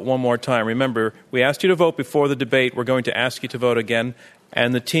to vote one more time. Remember, we asked you to vote before the debate. We're going to ask you to vote again.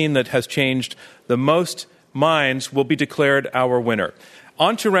 And the team that has changed the most minds will be declared our winner.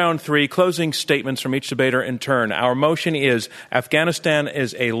 On to round 3, closing statements from each debater in turn. Our motion is Afghanistan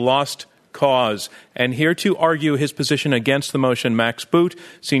is a lost cause. And here to argue his position against the motion, Max Boot,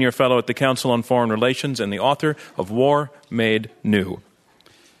 Senior Fellow at the Council on Foreign Relations and the author of War Made New.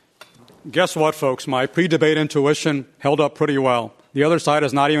 Guess what, folks? My pre-debate intuition held up pretty well. The other side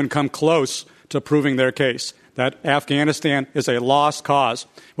has not even come close to proving their case, that Afghanistan is a lost cause.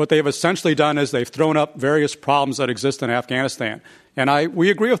 What they have essentially done is they've thrown up various problems that exist in Afghanistan. And we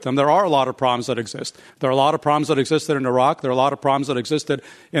agree with them. There are a lot of problems that exist. There are a lot of problems that existed in Iraq. There are a lot of problems that existed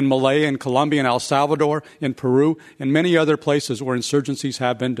in Malaya, in Colombia, in El Salvador, in Peru, and many other places where insurgencies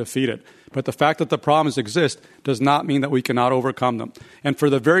have been defeated. But the fact that the problems exist does not mean that we cannot overcome them. And for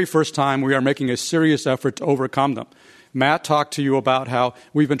the very first time, we are making a serious effort to overcome them. Matt talked to you about how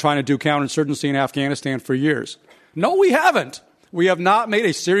we've been trying to do counterinsurgency in Afghanistan for years. No, we haven't. We have not made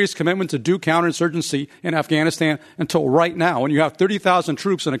a serious commitment to do counterinsurgency in Afghanistan until right now. When you have 30,000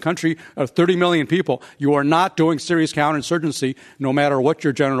 troops in a country of 30 million people, you are not doing serious counterinsurgency no matter what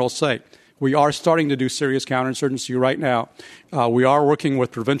your generals say. We are starting to do serious counterinsurgency right now. We are working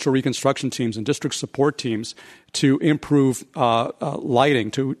with provincial reconstruction teams and district support teams to improve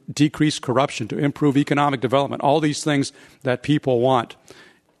lighting, to decrease corruption, to improve economic development, all these things that people want.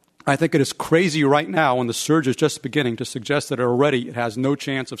 I think it is crazy right now when the surge is just beginning to suggest that already it has no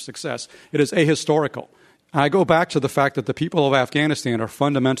chance of success. It is ahistorical. I go back to the fact that the people of Afghanistan are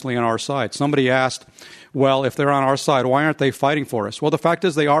fundamentally on our side. Somebody asked, well, if they're on our side, why aren't they fighting for us? Well, the fact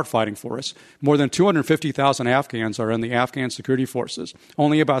is they are fighting for us. More than 250,000 Afghans are in the Afghan security forces.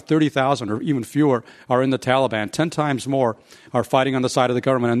 Only about 30,000 or even fewer are in the Taliban. 10 times more are fighting on the side of the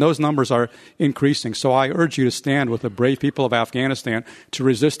government, and those numbers are increasing. So I urge you to stand with the brave people of Afghanistan to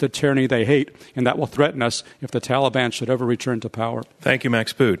resist the tyranny they hate, and that will threaten us if the Taliban should ever return to power. Thank you,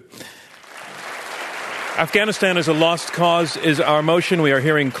 Max Boot. Afghanistan is a lost cause is our motion. We are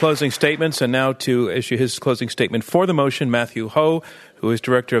hearing closing statements, and now to issue his closing statement for the motion, Matthew Ho, who is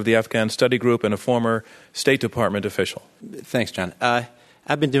director of the Afghan Study Group and a former State Department official. Thanks, John.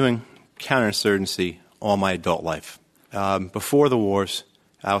 I've been doing counterinsurgency all my adult life. Before the wars,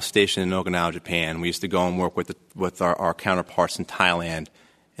 I was stationed in Okinawa, Japan. We used to go and work with our counterparts in Thailand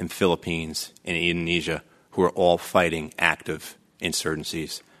and Philippines and Indonesia, who are all fighting active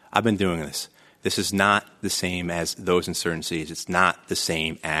insurgencies. I've been doing this. This is not the same as those insurgencies. It's not the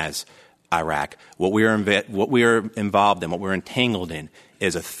same as Iraq. What we are involved in, what we're entangled in,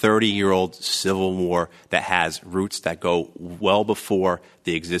 is a 30-year-old civil war that has roots that go well before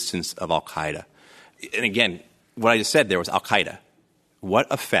the existence of al-Qaeda. And again, what I just said there was al-Qaeda. What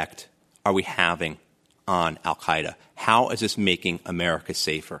effect are we having on al-Qaeda? How is this making America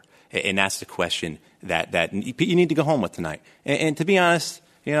safer? And that's the question that you need to go home with tonight. And to be honest,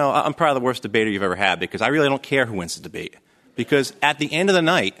 you know, I'm probably the worst debater you've ever had because I really don't care who wins the debate. Because at the end of the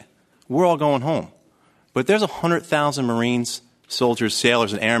night, we're all going home. But there's 100,000 Marines, soldiers,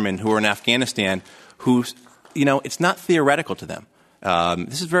 sailors, and airmen who are in Afghanistan who, you know, it's not theoretical to them.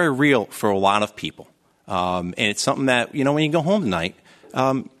 This is very real for a lot of people. And it's something that, you know, when you go home tonight,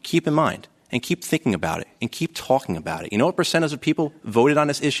 keep in mind and keep thinking about it and keep talking about it. You know what percentage of people voted on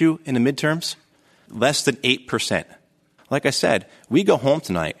this issue in the midterms? Less than 8%. Like I said, we go home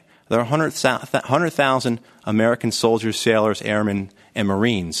tonight. There are 100,000 American soldiers, sailors, airmen, and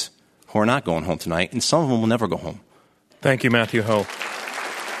Marines who are not going home tonight, and some of them will never go home. Thank you, Matthew Ho.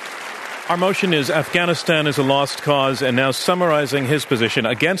 Our motion is Afghanistan is a lost cause, and now summarizing his position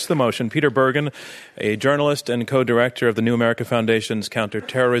against the motion, Peter Bergen, a journalist and co-director of the New America Foundation's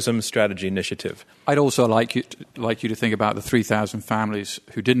Counterterrorism Strategy Initiative. I'd also like you to think about the 3,000 families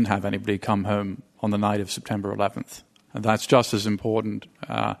who didn't have anybody come home on the night of September 11th. And that's just as important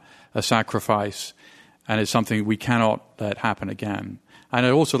a sacrifice, and it's something we cannot let happen again. And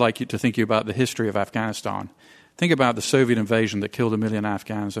I'd also like you to think about the history of Afghanistan. Think about the Soviet invasion that killed 1 million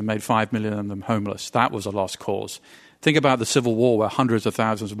Afghans and made 5 million of them homeless. That was a lost cause. Think about the Civil War where hundreds of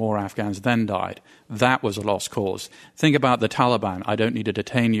thousands more Afghans then died. That was a lost cause. Think about the Taliban. I don't need to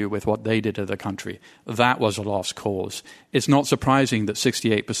detain you with what they did to the country. That was a lost cause. It's not surprising that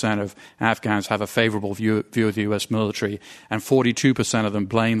 68% of Afghans have a favorable view of the U.S. military, and 42% of them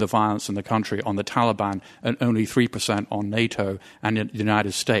blame the violence in the country on the Taliban and only 3% on NATO and the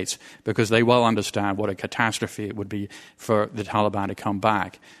United States, because they well understand what a catastrophe it would be for the Taliban to come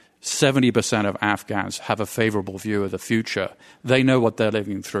back. 70% of Afghans have a favorable view of the future. They know what they're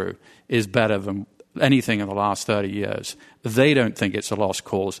living through is better than anything in the last 30 years. They don't think it's a lost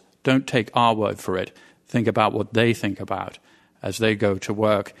cause. Don't take our word for it. Think about what they think about as they go to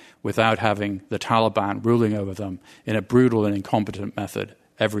work without having the Taliban ruling over them in a brutal and incompetent method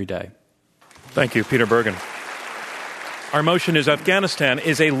every day. Thank you, Peter Bergen. Our motion is Afghanistan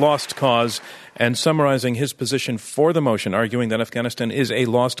is a lost cause. And summarizing his position for the motion, arguing that Afghanistan is a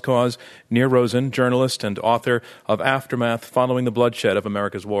lost cause, Nir Rosen, journalist and author of Aftermath Following the Bloodshed of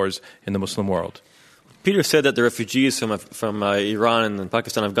America's Wars in the Muslim World. Peter said that the refugees from Iran and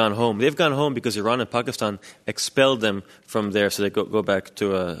Pakistan have gone home. They've gone home because Iran and Pakistan expelled them from there, so they go back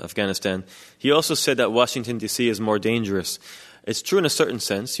to Afghanistan. He also said that Washington, D.C. is more dangerous. It's true in a certain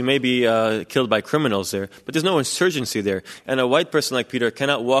sense. You may be killed by criminals there, but there's no insurgency there. And a white person like Peter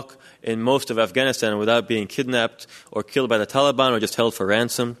cannot walk in most of Afghanistan without being kidnapped or killed by the Taliban or just held for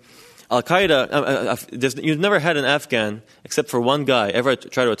ransom. Al-Qaeda, you've never had an Afghan, except for one guy, ever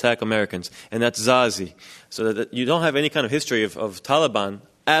try to attack Americans, and that's Zazi. So that you don't have any kind of history of Taliban,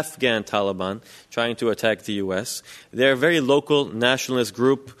 Afghan Taliban, trying to attack the U.S. They're a very local nationalist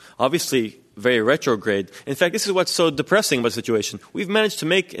group, obviously very retrograde. In fact, this is what's so depressing about the situation. We've managed to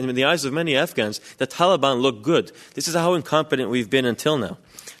make, in the eyes of many Afghans, the Taliban look good. This is how incompetent we've been until now.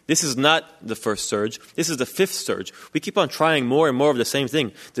 This is not the first surge. This is the fifth surge. We keep on trying more and more of the same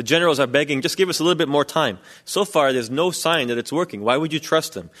thing. The generals are begging, just give us a little bit more time. So far, there's no sign that it's working. Why would you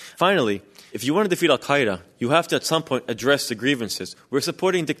trust them? Finally, if you want to defeat Al-Qaeda, you have to at some point address the grievances. We're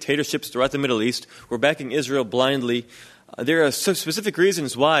supporting dictatorships throughout the Middle East. We're backing Israel blindly. There are specific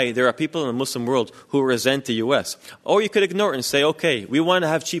reasons why there are people in the Muslim world who resent the U.S. Or you could ignore it and say, okay, we want to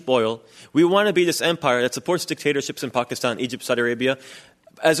have cheap oil. We want to be this empire that supports dictatorships in Pakistan, Egypt, Saudi Arabia.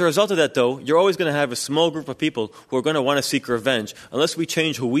 As a result of that, though, you're always going to have a small group of people who are going to want to seek revenge unless we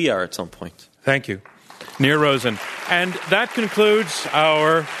change who we are at some point. Thank you. Nir Rosen. And that concludes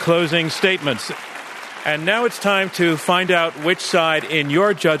our closing statements. And now it's time to find out which side, in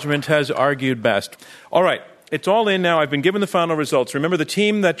your judgment, has argued best. All right. It's all in now. I've been given the final results. Remember, the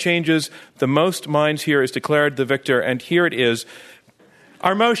team that changes the most minds here is declared the victor, and here it is.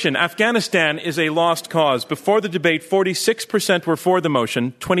 Our motion, Afghanistan is a lost cause. Before the debate, 46% were for the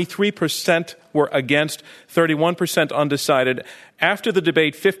motion, 23% were against, 31% undecided. After the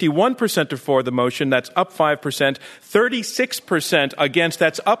debate, 51% are for the motion, that's up 5%, 36% against,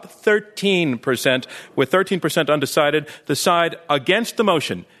 that's up 13%, with 13% undecided. The side against the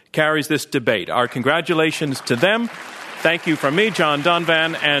motion carries this debate. Our congratulations to them. Thank you from me, John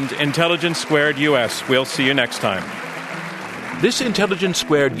Donvan, and Intelligence Squared US. We'll see you next time. This Intelligence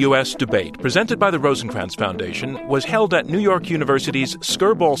Squared U.S. debate, presented by the Rosencrantz Foundation, was held at New York University's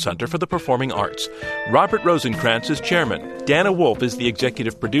Skirball Center for the Performing Arts. Robert Rosencrantz is chairman. Dana Wolf is the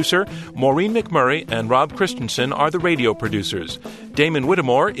executive producer. Maureen McMurray and Rob Christensen are the radio producers. Damon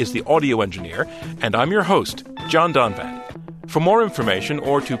Whittemore is the audio engineer. And I'm your host, John Donvan. For more information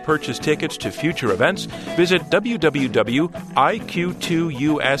or to purchase tickets to future events, visit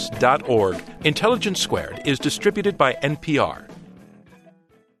www.iq2us.org. Intelligence Squared is distributed by NPR.